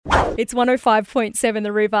It's 105.7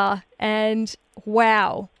 The River, and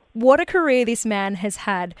wow, what a career this man has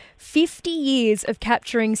had. 50 years of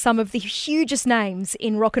capturing some of the hugest names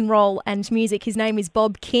in rock and roll and music. His name is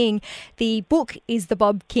Bob King. The book is the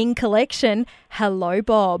Bob King Collection. Hello,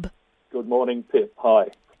 Bob. Good morning, Pip. Hi.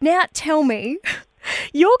 Now, tell me,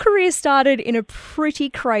 your career started in a pretty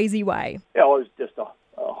crazy way. Yeah, I was just a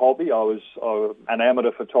hobby. I was an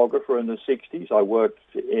amateur photographer in the 60s. I worked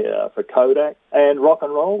for Kodak, and rock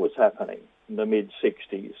and roll was happening in the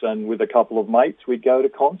mid-60s. And with a couple of mates, we'd go to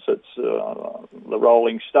concerts, the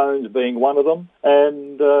Rolling Stones being one of them.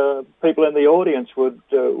 And people in the audience would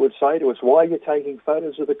say to us, "Why are you taking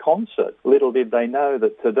photos of the concert?" Little did they know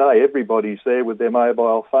that today everybody's there with their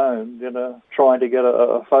mobile phone, trying to get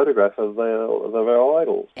a photograph of their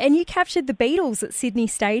idols. And you captured the Beatles at Sydney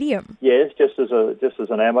Stadium. Yes, just as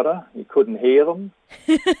an amateur. You couldn't hear them.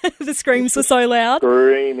 The screams were so loud.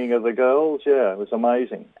 Screaming of the girls, yeah, it was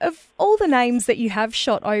amazing. Of all the names that you have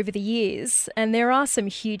shot over the years, and there are some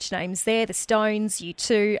huge names there, the Stones,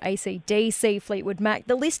 U2, AC/DC, Fleetwood Mac,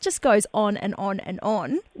 the list just goes on and on and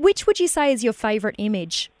on. Which would you say is your favourite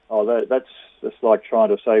image? Oh, that's like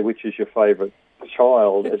trying to say which is your favourite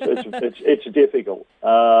child. It's difficult.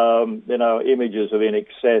 Images of In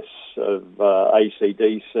Excess, of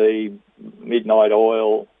AC/DC, Midnight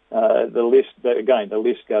Oil. The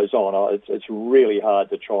list goes on. It's really hard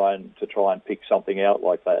to try and pick something out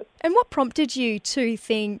like that. And what prompted you to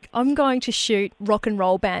think, I'm going to shoot rock and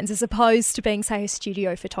roll bands as opposed to being, say, a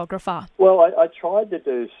studio photographer? Well, I tried to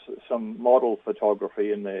do some model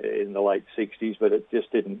photography in the late 60s, but it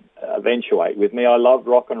just didn't eventuate with me. I loved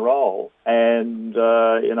rock and roll, and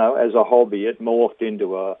as a hobby, it morphed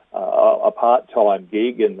into a part-time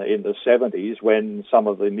gig in the 70s when some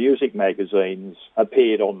of the music magazines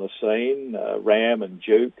appeared on the scene, Ram and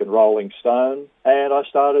Duke and Rolling Stone, and I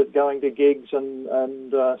started going to gigs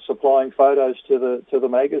and supplying photos to the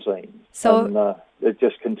magazines. So it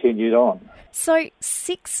just continued on. So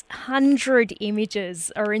 600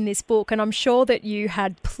 images are in this book, and I'm sure that you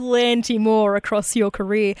had plenty more across your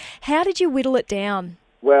career. How did you whittle it down?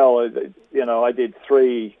 Well, I did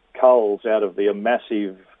 3 culls out of the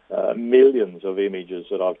massive millions of images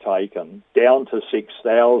that I've taken, down to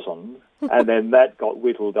 6,000. And then that got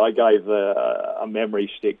whittled. I gave a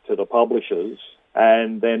memory stick to the publishers,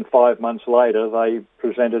 and then 5 months later they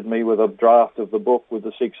presented me with a draft of the book with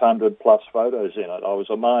the 600 plus photos in it. I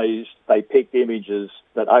was amazed. They picked images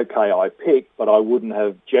that, I picked, but I wouldn't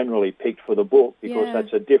have generally picked for the book because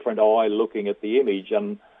that's a different eye looking at the image,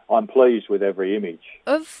 and I'm pleased with every image.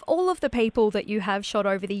 Of all of the people that you have shot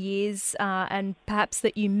over the years and perhaps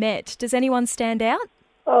that you met, does anyone stand out?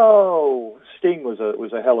 Oh, Sting was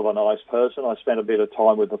a hell of a nice person. I spent a bit of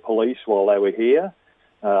time with the Police while they were here.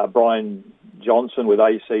 Brian Johnson with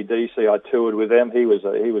AC/DC, I toured with them. He was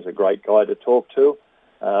a great guy to talk to.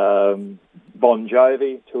 Bon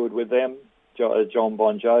Jovi, toured with them. John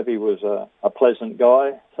Bon Jovi was a pleasant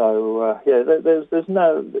guy. So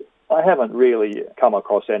I haven't really come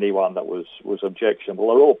across anyone that was objectionable.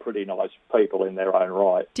 They're all pretty nice people in their own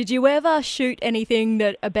right. Did you ever shoot anything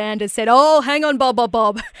that a band has said, "Oh, hang on,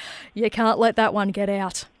 Bob, you can't let that one get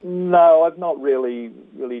out"? No, I've not really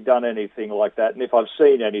done anything like that. And if I've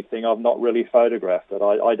seen anything, I've not really photographed it.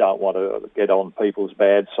 I don't want to get on people's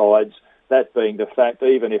bad sides. That being the fact,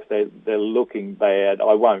 even if they're looking bad,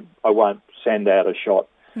 I won't send out a shot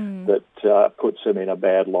that puts them in a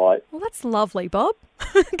bad light. Well, that's lovely, Bob,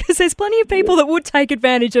 because there's plenty of people that would take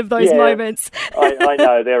advantage of those moments. I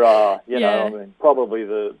know there are. I mean, probably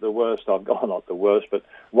the worst I've got, not the worst, but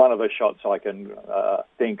one of the shots I can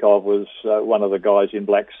think of was one of the guys in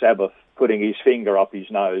Black Sabbath putting his finger up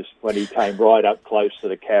his nose when he came right up close to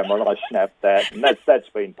the camera, and I snapped that, and that's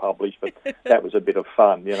been published, but that was a bit of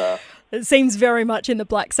fun, It seems very much in the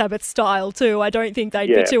Black Sabbath style too. I don't think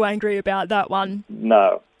they'd be too angry about that one.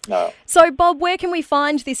 No. So, Bob, where can we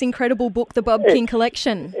find this incredible book, the Bob King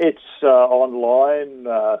Collection? It's online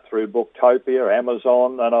through Booktopia,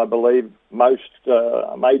 Amazon, and I believe most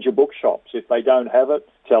major bookshops. If they don't have it,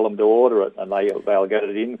 tell them to order it, and they'll get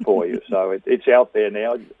it in for you. So it's out there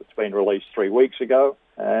now. It's been released 3 weeks ago,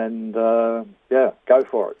 and go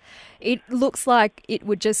for it. It looks like it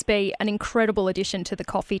would just be an incredible addition to the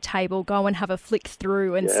coffee table. Go and have a flick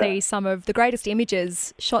through and see some of the greatest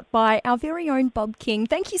images shot by our very own Bob King.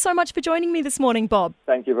 Thank you so much for joining me this morning, Bob.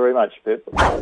 Thank you very much, Pip.